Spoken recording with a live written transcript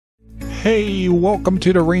Hey, welcome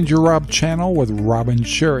to the RangerRob channel with Rob and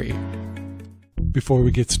Sherry. Before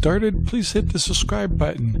we get started, please hit the subscribe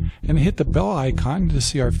button and hit the bell icon to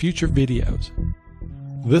see our future videos.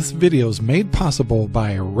 This video is made possible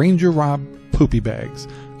by RangerRob Poopy Bags,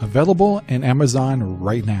 available in Amazon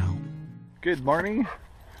right now. Good morning.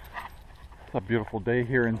 It's a beautiful day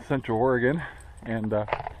here in Central Oregon, and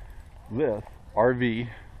this RV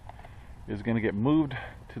is going to get moved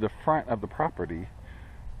to the front of the property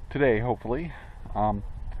today, hopefully.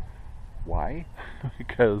 Why?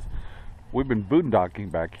 Because we've been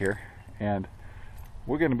boondocking back here and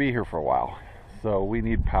we're going to be here for a while, so we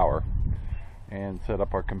need power and set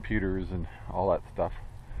up our computers and all that stuff,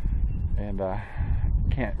 and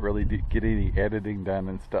can't really get any editing done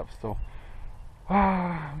and stuff, so we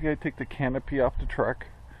gotta take the canopy off the truck.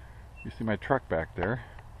 You see my truck back there,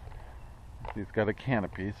 it's got a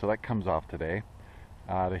canopy, so that comes off today.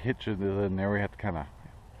 The hitch is in there, we have to kind of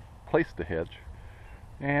place the hitch,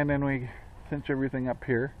 and then we cinch everything up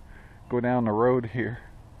here, go down the road here,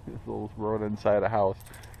 this little road inside the house,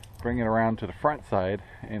 bring it around to the front side,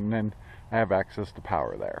 and then I have access to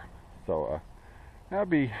power there. So that'll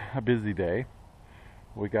be a busy day.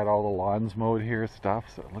 We got all the lawns mowed here, stuff,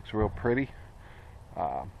 so it looks real pretty.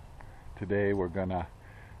 Today we're gonna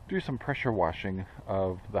do some pressure washing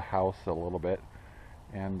of the house a little bit,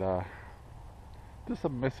 and do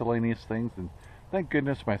some miscellaneous things. And thank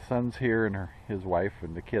goodness my son's here, and his wife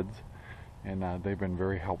and the kids, and they've been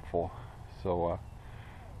very helpful. So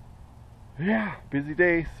yeah, busy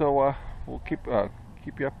day, so we'll keep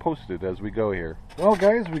you posted as we go here. Well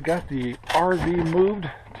guys, we got the RV moved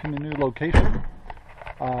to the new location.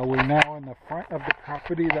 We're now in the front of the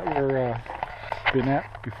property that we're been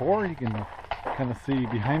at before. You can kind of see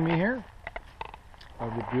behind me here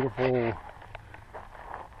the beautiful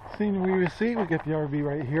scenery we see. We got the RV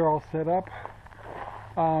right here all set up.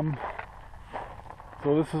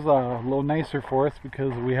 So this is a little nicer for us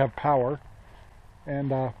because we have power,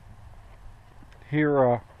 and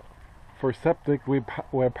here for septic we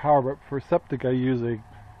have power, but for septic I use a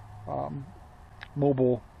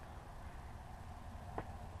mobile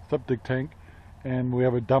septic tank, and we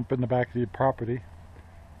have a dump in the back of the property,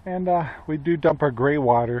 and we do dump our gray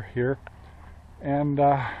water here, and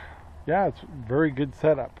yeah, it's a very good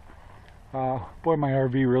setup. Boy, my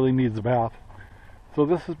RV really needs a bath. So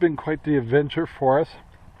this has been quite the adventure for us.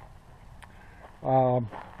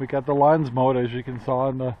 We got the lawns mowed, as you can saw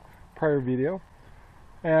in the prior video,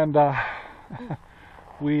 and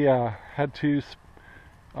we had to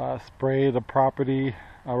spray the property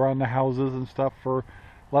around the houses and stuff for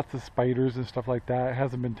lots of spiders and stuff like that. It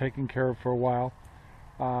hasn't been taken care of for a while.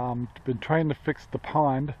 Been trying to fix the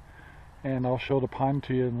pond, and I'll show the pond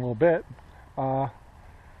to you in a little bit.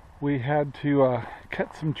 We had to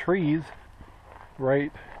cut some trees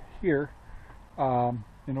right here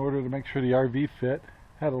in order to make sure the RV fit.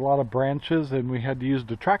 Had a lot of branches, and we had to use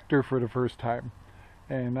the tractor for the first time,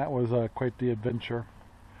 and that was quite the adventure.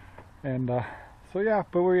 And so yeah,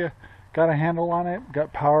 but we got a handle on it,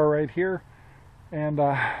 got power right here, and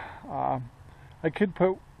I could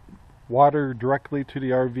put water directly to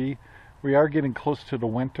the RV. We are getting close to the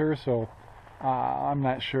winter, so I'm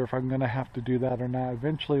not sure if I'm going to have to do that or not.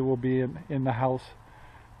 Eventually we'll be in the house,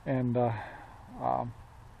 and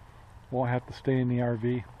won't have to stay in the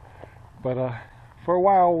RV. But for a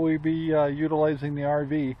while we'll be utilizing the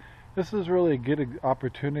RV. This is really a good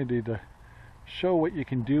opportunity to show what you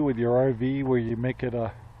can do with your RV, where you make it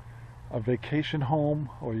a vacation home,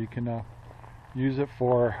 or you can use it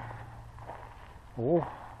for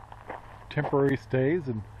temporary stays,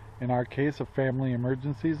 and in our case of family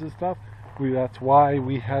emergencies and stuff. That's why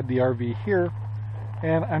we had the RV here,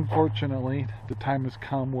 and unfortunately the time has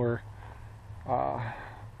come where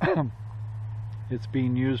it's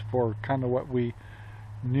being used for kind of what we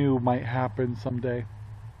knew might happen someday.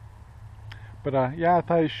 But yeah, I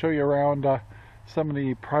thought I'd show you around some of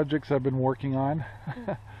the projects I've been working on.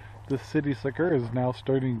 This city slicker is now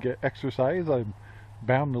starting to get exercise. I'm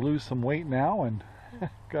bound to lose some weight now, and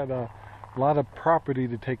got a lot of property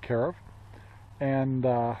to take care of. And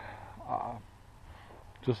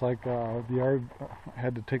just like the RV, I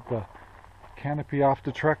had to take the canopy off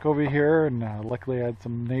the truck over here, and luckily I had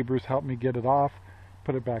some neighbors help me get it off,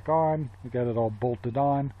 put it back on. We got it all bolted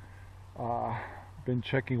on. Been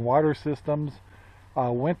checking water systems.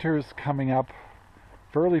 Winter's coming up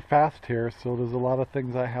fairly fast here, so there's a lot of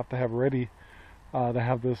things I have to have ready to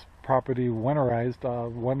have this property winterized.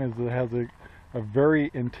 One is it has a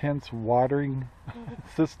very intense watering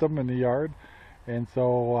system in the yard, and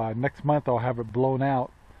so next month I'll have it blown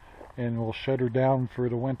out and we'll shut her down for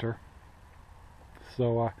the winter.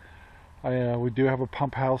 So We do have a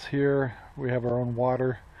pump house here. We have our own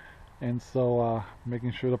water, and so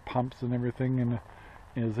making sure the pumps and everything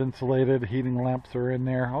is insulated. Heating lamps are in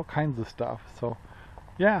there, all kinds of stuff. So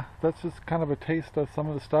yeah, that's just kind of a taste of some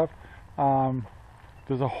of the stuff.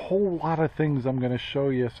 There's a whole lot of things I'm going to show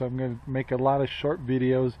you, so I'm going to make a lot of short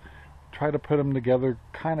videos, try to put them together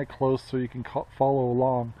kind of close so you can follow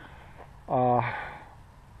along.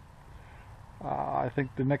 I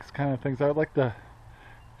think the next kind of things I would like to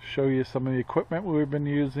show you some of the equipment we've been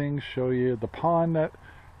using, show you the pond that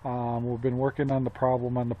we've been working on, the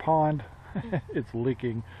problem on the pond. It's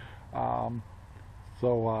leaking. Yeah,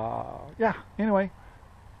 anyway,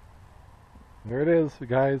 there it is,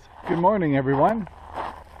 guys. Good morning, everyone.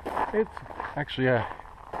 It's actually a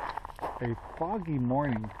foggy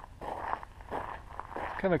morning.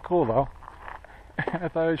 It's kind of cool though. I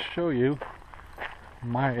thought I'd show you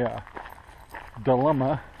my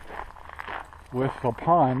dilemma with the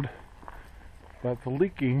pond that's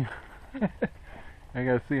leaking. I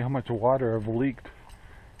gotta see how much water I've leaked.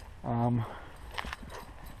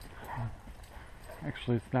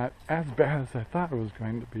 Actually, it's not as bad as I thought it was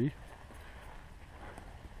going to be.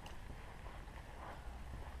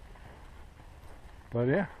 But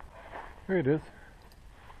yeah, here it is.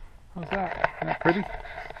 How's that? Isn't that pretty?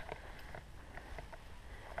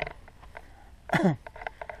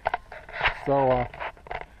 So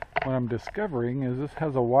what I'm discovering is this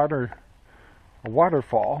has a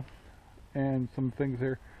waterfall and some things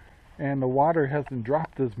here, and the water hasn't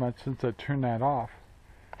dropped as much since I turned that off.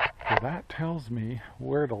 So that tells me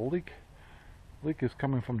where the leak is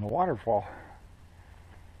coming from, the waterfall.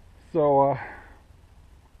 So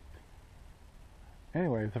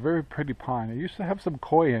anyway, it's a very pretty pond. It used to have some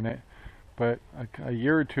koi in it, but a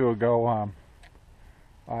year or two ago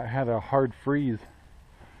I had a hard freeze,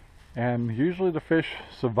 and usually the fish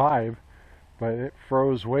survive, but it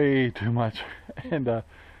froze way too much and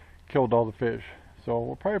killed all the fish. So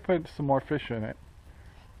we'll probably put some more fish in it.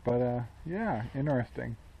 But yeah,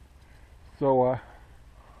 interesting. So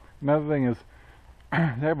another thing is they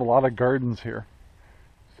have a lot of gardens here,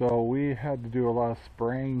 so we had to do a lot of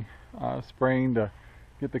spraying to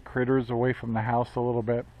get the critters away from the house a little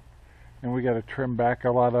bit, and we got to trim back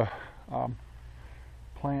a lot of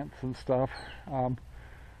plants and stuff.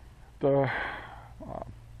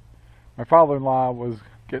 My father-in-law was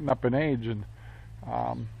getting up in age, and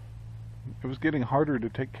it was getting harder to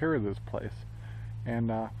take care of this place,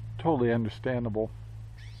 and totally understandable.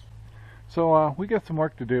 So we got some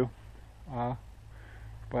work to do, but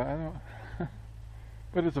I don't.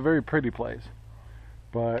 But it's a very pretty place,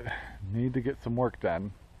 but need to get some work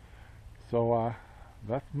done. So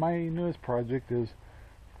that's my newest project, is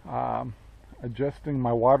adjusting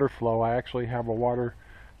my water flow. I actually have a water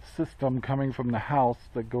system coming from the house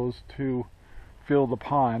that goes to fill the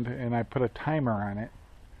pond, and I put a timer on it,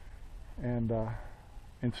 and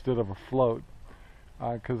instead of a float,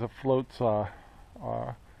 because a float's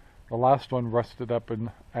the last one rusted up and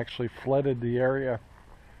actually flooded the area,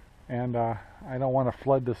 and I don't want to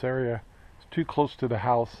flood this area. It's too close to the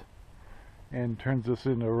house and turns this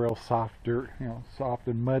into a real soft dirt, soft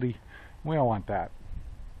and muddy. We don't want that.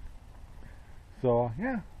 So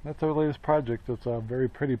yeah, that's our latest project. It's a very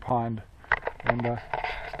pretty pond, and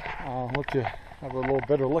I'll let you have a little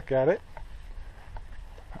better look at it.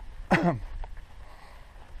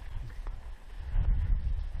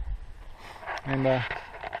 And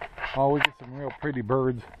we get some real pretty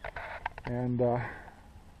birds and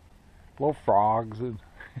little frogs, and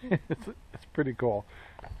it's pretty cool.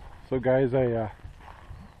 So guys, I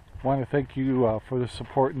want to thank you for the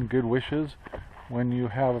support and good wishes. When you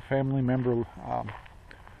have a family member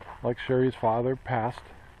like Sherry's father passed,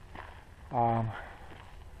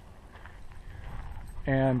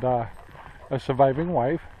 and a surviving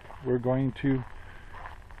wife, we're going to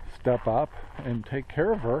step up and take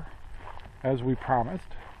care of her as we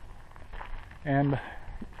promised. And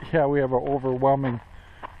yeah, we have an overwhelming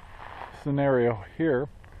scenario here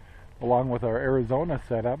along with our Arizona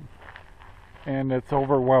setup, and it's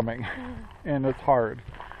overwhelming and it's hard,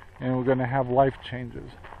 and we're going to have life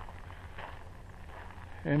changes,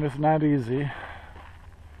 and it's not easy,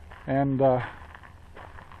 and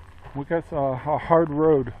we got a hard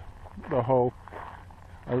road to hoe,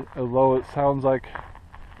 although it sounds like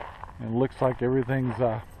and looks like everything's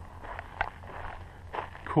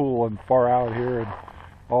cool and far out here, and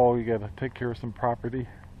you got to take care of some property.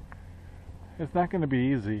 It's not going to be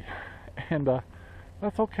easy, and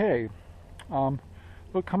that's okay. There'll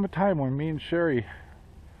come a time when me and Sherry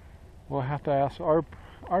will have to ask our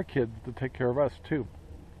kids to take care of us too,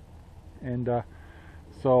 and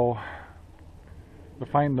so to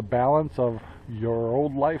find the balance of your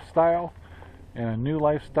old lifestyle and a new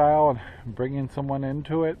lifestyle and bringing someone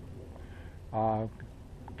into it.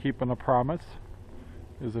 Keeping a promise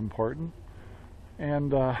is important,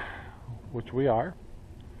 and which we are.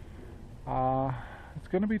 It's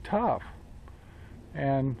going to be tough,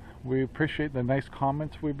 and we appreciate the nice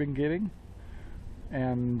comments we've been getting,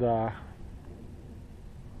 and there'll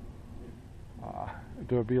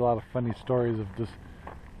be a lot of funny stories of just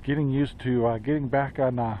getting used to getting back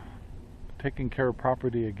on taking care of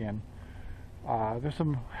property again. There's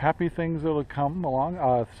some happy things that'll come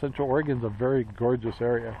along. Central Oregon's a very gorgeous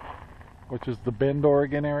area, which is the Bend,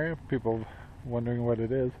 Oregon area. People wondering what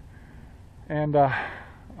it is. And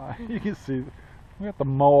you can see we have to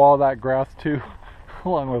mow all that grass too,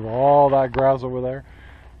 along with all that grass over there.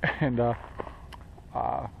 And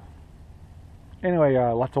anyway,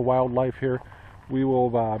 lots of wildlife here. We will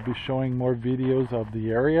be showing more videos of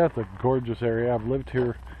the area. It's a gorgeous area. I've lived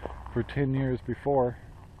here for 10 years before.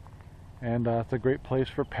 And it's a great place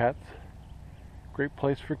for pets, great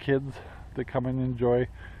place for kids to come and enjoy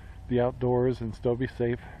the outdoors and still be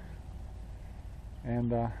safe.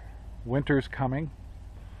 And winter's coming.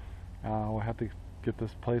 We'll have to get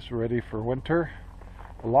this place ready for winter,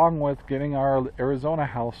 along with getting our Arizona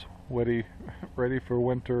house ready for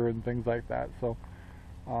winter and things like that. So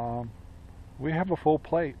we have a full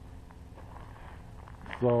plate.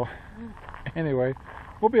 So anyway,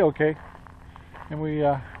 we'll be okay. And we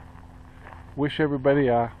wish everybody,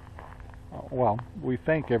 well, we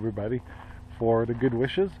thank everybody for the good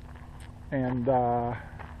wishes, and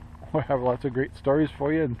we have lots of great stories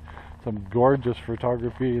for you and some gorgeous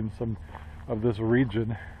photography in some of this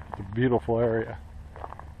region. It's a beautiful area,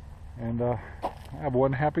 and I have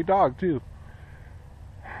one happy dog too.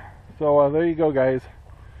 So there you go, guys.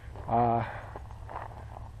 A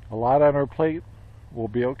lot on our plate. We'll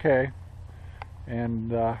be okay,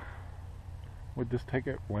 and we'll just take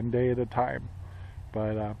it one day at a time,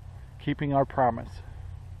 but keeping our promise,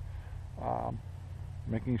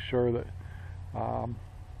 making sure that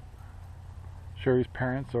Sherry's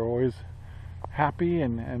parents are always happy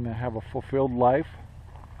and have a fulfilled life.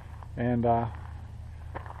 And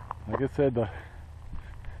like I said,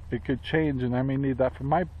 it could change, and I may need that for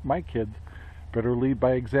my kids. Better lead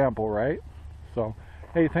by example, right? So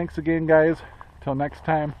hey, thanks again, guys. Till next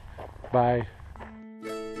time, bye.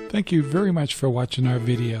 Thank you very much for watching our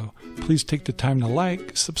video. Please take the time to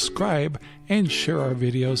like, subscribe, and share our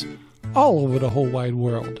videos all over the whole wide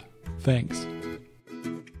world. Thanks.